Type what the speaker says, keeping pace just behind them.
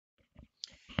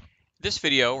This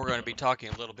video, we're going to be talking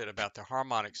a little bit about the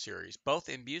harmonic series, both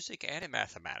in music and in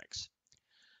mathematics.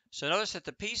 So notice that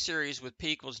the p series with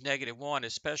p equals -1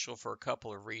 is special for a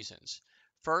couple of reasons.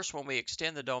 First, when we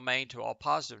extend the domain to all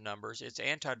positive numbers, its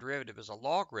antiderivative is a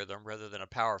logarithm rather than a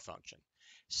power function.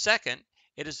 Second,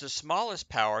 it is the smallest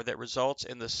power that results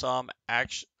in the sum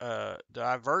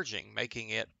diverging,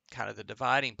 making it kind of the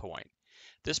dividing point.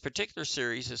 This particular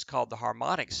series is called the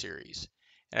harmonic series.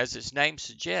 As its name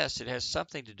suggests, it has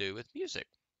something to do with music.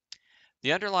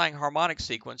 The underlying harmonic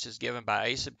sequence is given by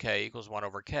a sub k equals 1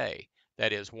 over k.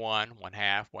 That is 1,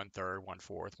 1/2, 1/3,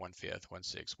 1/4, 1/5,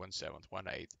 1/6, 1/7,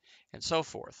 1/8, and so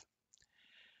forth.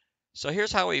 So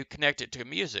here's how we connect it to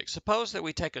music. Suppose that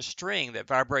we take a string that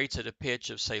vibrates at a pitch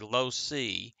of, say, low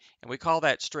C, and we call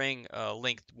that string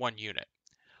length 1 unit.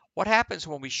 What happens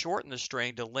when we shorten the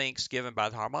string to lengths given by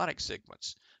the harmonic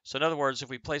sequence? So in other words, if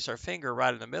we place our finger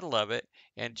right in the middle of it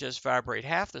and just vibrate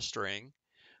half the string,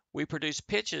 we produce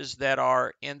pitches that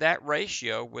are in that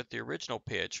ratio with the original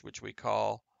pitch, which we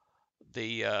call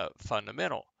the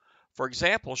fundamental. For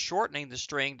example, shortening the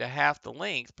string to half the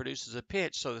length produces a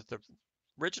pitch so that the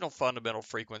original fundamental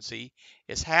frequency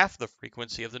is half the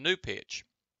frequency of the new pitch.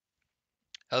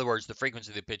 In other words, the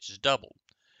frequency of the pitch is doubled.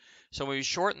 So when we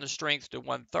shorten the strength to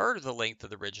 1/3 of the length of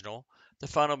the original, the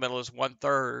fundamental is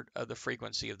 1/3 of the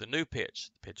frequency of the new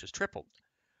pitch. The pitch is tripled.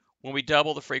 When we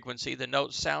double the frequency, the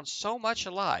notes sound so much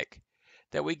alike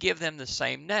that we give them the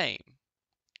same name.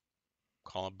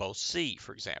 Call them both C,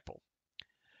 for example.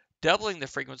 Doubling the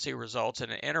frequency results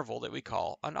in an interval that we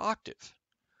call an octave.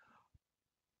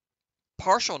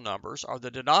 Partial numbers are the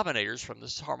denominators from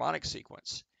this harmonic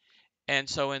sequence. And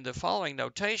so in the following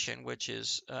notation, which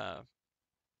is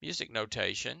music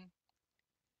notation,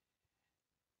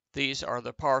 these are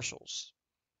the partials.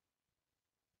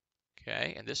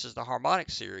 Okay, and this is the harmonic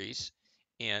series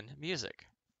in music.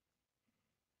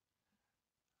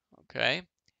 Okay,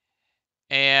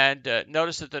 and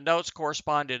notice that the notes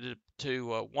corresponded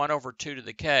to 1 over 2 to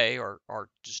the k,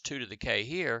 or just 2 to the k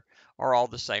here, are all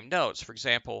the same notes. For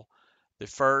example, the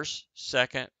first,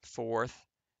 second, fourth,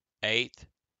 eighth,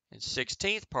 and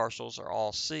 16th partials are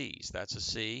all C's. That's a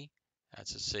C,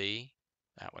 that's a C,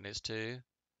 that one is too.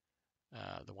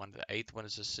 The eighth one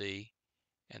is a C,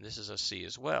 and this is a C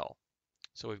as well.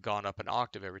 So we've gone up an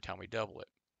octave every time we double it.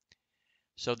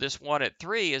 So this one at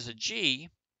 3 is a G.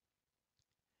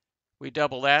 We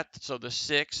double that, so the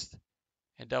 6th,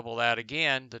 and double that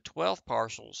again. The 12th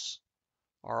partials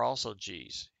are also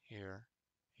G's, here,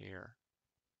 here,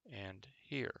 and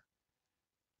here.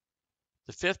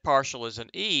 The 5th partial is an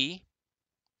E,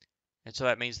 and so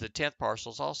that means the 10th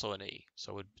partial is also an E.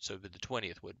 So the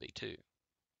 20th would be too.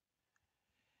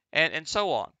 And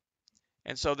so on.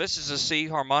 And so this is a C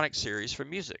harmonic series for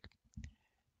music.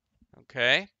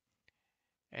 Okay?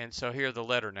 And so here are the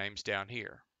letter names down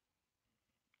here.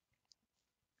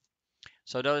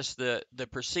 So notice the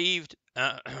perceived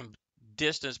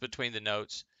distance between the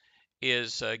notes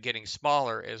is getting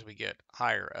smaller as we get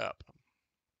higher up.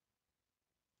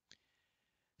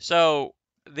 So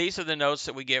these are the notes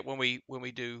that we get when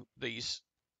we do these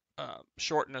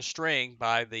shorten a string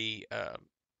by the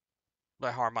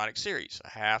harmonic series. A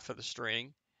half of the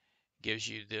string gives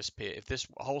you this pitch. If this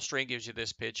whole string gives you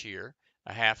this pitch here,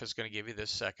 a half is going to give you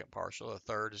this second partial. A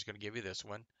third is going to give you this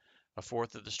one. A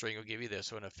fourth of the string will give you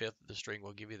this one. A fifth of the string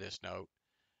will give you this note.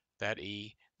 That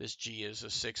E. This G is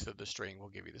a sixth of the string will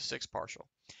give you the sixth partial.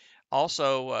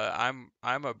 Also, I'm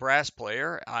a brass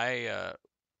player.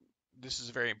 This is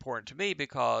very important to me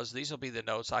because these will be the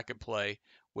notes I can play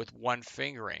with one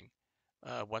fingering.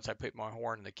 Once I put my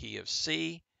horn in the key of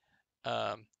C,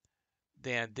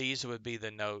 then these would be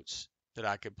the notes that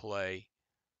I could play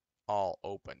all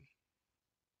open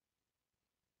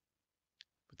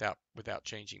without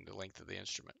changing the length of the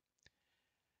instrument.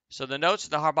 So the notes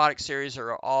in the harmonic series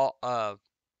are all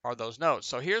are those notes.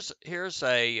 So here's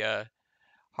a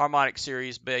harmonic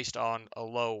series based on a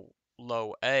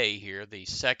low A here. The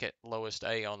second lowest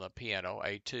A on the piano,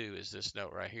 A2, is this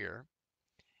note right here.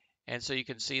 And so you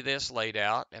can see this laid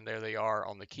out, and there they are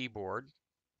on the keyboard.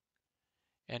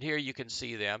 And here you can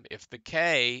see them. If the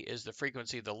K is the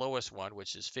frequency of the lowest one,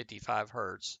 which is 55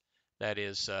 hertz, that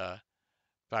is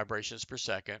vibrations per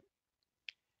second,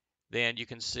 then you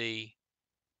can see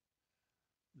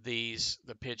the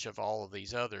pitch of all of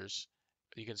these others.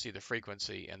 You can see the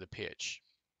frequency and the pitch.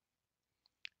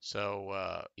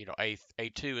 So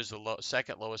A2 is the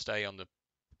second lowest A on the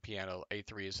piano.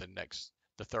 A3 is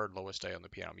the third lowest A on the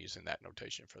piano. I'm using that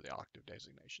notation for the octave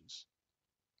designations.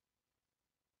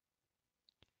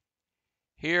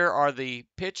 Here are the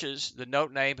pitches, the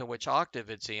note name and which octave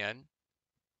it's in,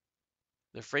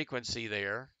 the frequency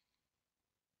there,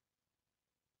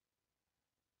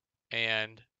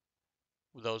 and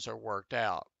those are worked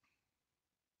out.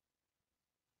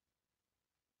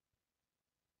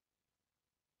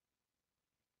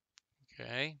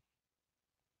 Okay,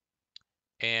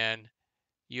 and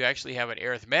you actually have an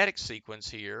arithmetic sequence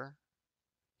here,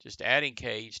 just adding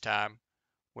k each time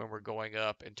when we're going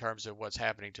up in terms of what's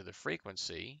happening to the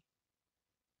frequency.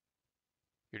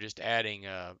 You're just adding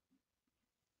just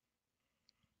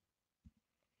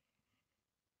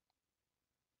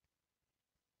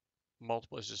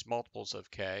multiples of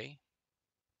k.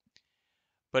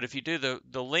 But if you do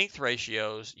the length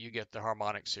ratios, you get the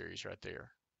harmonic series right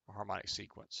there, or harmonic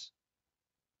sequence.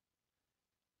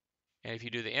 And if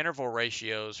you do the interval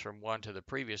ratios from one to the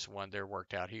previous one, they're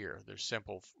worked out here. They're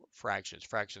simple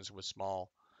fractions with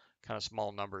kind of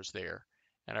small numbers there.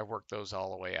 And I've worked those all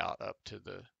the way out up to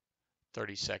the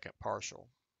 32nd partial.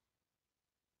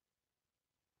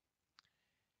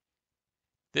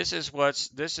 This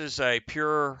is a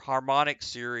pure harmonic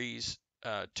series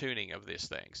tuning of these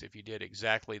things. If you did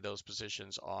exactly those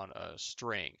positions on a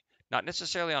string, not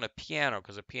necessarily on a piano,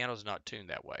 because a piano is not tuned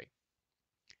that way.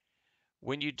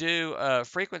 When you do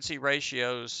frequency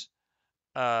ratios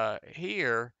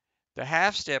here, the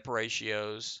half step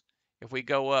ratios, if we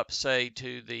go up, say,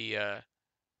 to the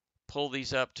pull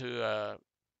these up to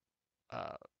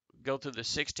go through the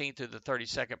 16th to the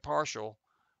 32nd partial,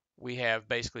 we have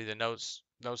basically the notes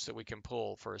that we can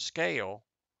pull for a scale,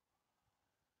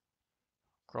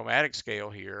 chromatic scale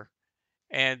here,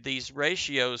 and these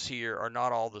ratios here are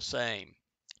not all the same.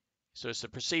 So it's the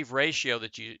perceived ratio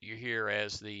that you hear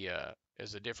as the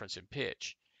difference in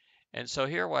pitch. And so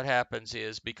here what happens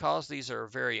is, because these are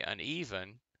very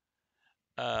uneven,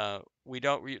 we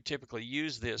don't typically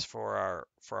use this for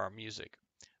our music.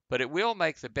 But it will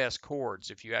make the best chords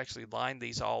if you actually line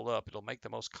these all up. It'll make the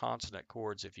most consonant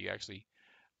chords if you actually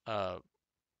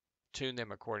tune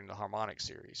them according to the harmonic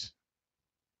series.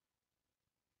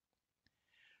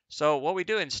 So what we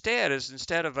do instead is,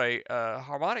 instead of a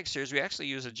harmonic series, we actually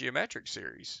use a geometric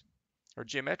series or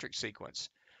geometric sequence.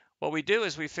 What we do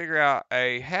is we figure out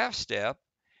a half step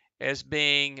as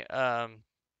being, well,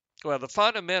 the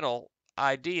fundamental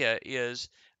idea is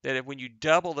that when you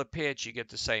double the pitch, you get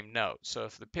the same note. So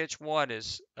if the pitch 1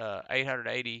 is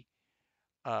 880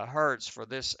 hertz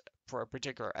for a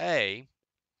particular A,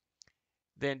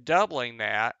 then doubling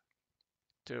that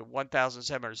to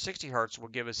 1760 hertz will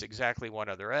give us exactly one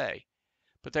other A.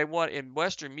 But in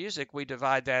Western music, we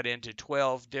divide that into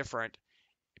 12 different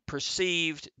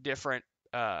perceived different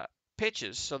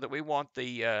pitches, so that we want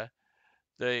the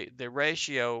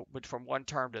ratio from one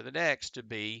term to the next to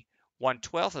be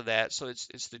 1/12 of that. So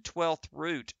it's the 12th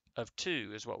root of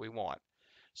 2 is what we want.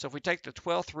 So if we take the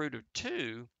 12th root of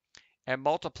 2 and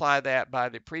multiply that by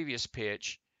the previous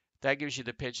pitch, that gives you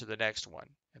the pitch of the next one,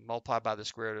 and multiply by the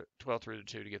square root 12th root of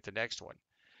 2 to get the next one.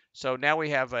 So now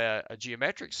we have a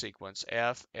geometric sequence: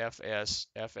 f, fs,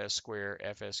 fs squared,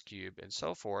 fs cubed, and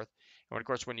so forth. And of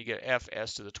course, when you get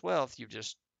fs to the 12th, you've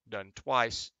just done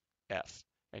twice f,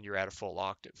 and you're at a full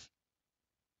octave.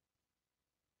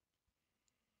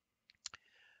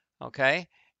 Okay,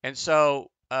 and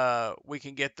so we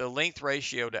can get the length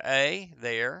ratio to A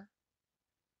there,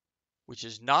 which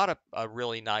is not a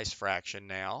really nice fraction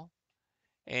now.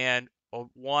 And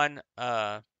one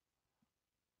half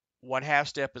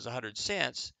step is 100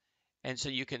 cents. And so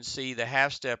you can see the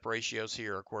half step ratios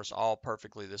here are, of course, all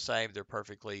perfectly the same. They're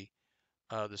perfectly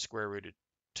the square root of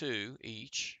 2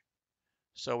 each.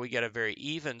 So we get a very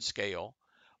even scale.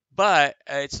 But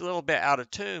it's a little bit out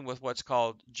of tune with what's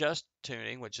called just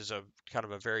tuning, which is a kind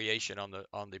of a variation on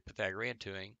the Pythagorean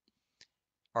tuning.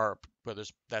 Or, well,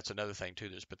 that's another thing too.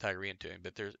 There's Pythagorean tuning,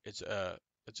 but it's a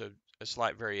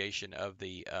slight variation of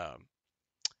the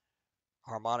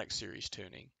harmonic series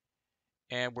tuning,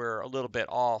 and we're a little bit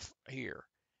off here.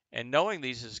 And knowing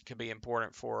these can be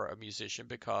important for a musician,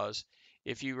 because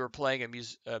if you were playing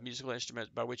a musical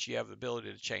instrument by which you have the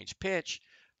ability to change pitch,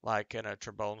 like in a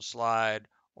trombone slide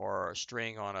or a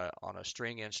string on a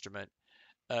string instrument,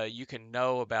 you can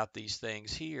know about these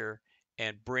things here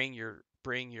and bring your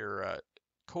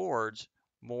chords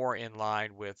more in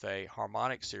line with a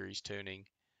harmonic series tuning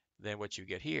than what you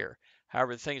get here.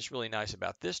 However, the thing that's really nice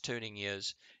about this tuning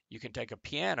is you can take a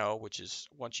piano, which is,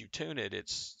 once you tune it,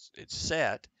 it's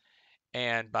set,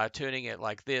 and by tuning it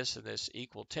like this in this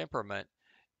equal temperament,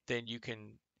 then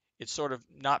it's sort of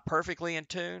not perfectly in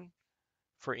tune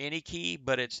for any key,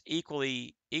 but it's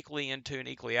equally in tune,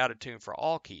 equally out of tune for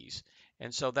all keys.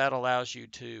 And so that allows you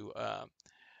to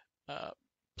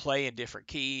play in different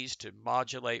keys, to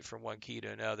modulate from one key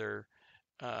to another,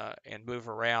 and move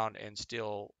around and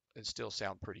still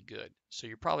sound pretty good. So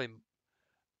you're probably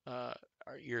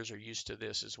our ears are used to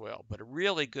this as well. But a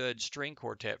really good string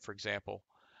quartet, for example,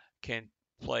 can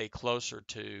play closer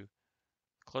to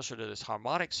this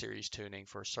harmonic series tuning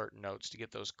for certain notes to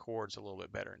get those chords a little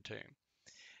bit better in tune.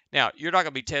 Now, you're not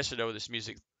going to be tested over this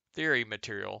music theory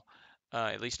material,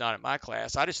 at least not in my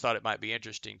class. I just thought it might be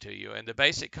interesting to you. And the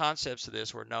basic concepts of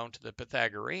this were known to the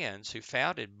Pythagoreans, who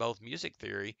founded both music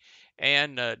theory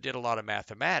and did a lot of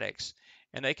mathematics.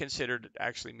 And they considered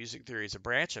actually music theory as a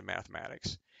branch of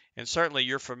mathematics. And certainly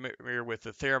you're familiar with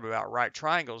the theorem about right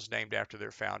triangles named after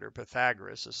their founder,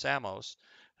 Pythagoras of Samos,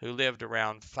 who lived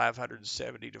around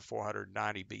 570 to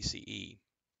 490 BCE.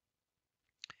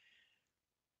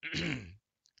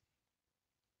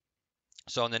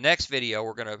 So in the next video,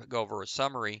 we're going to go over a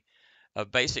summary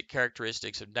of basic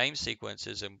characteristics of name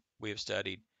sequences and we have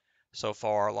studied so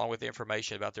far, along with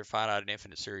information about their finite and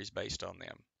infinite series based on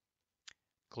them,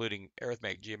 including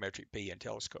arithmetic, geometric, P, and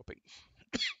telescoping.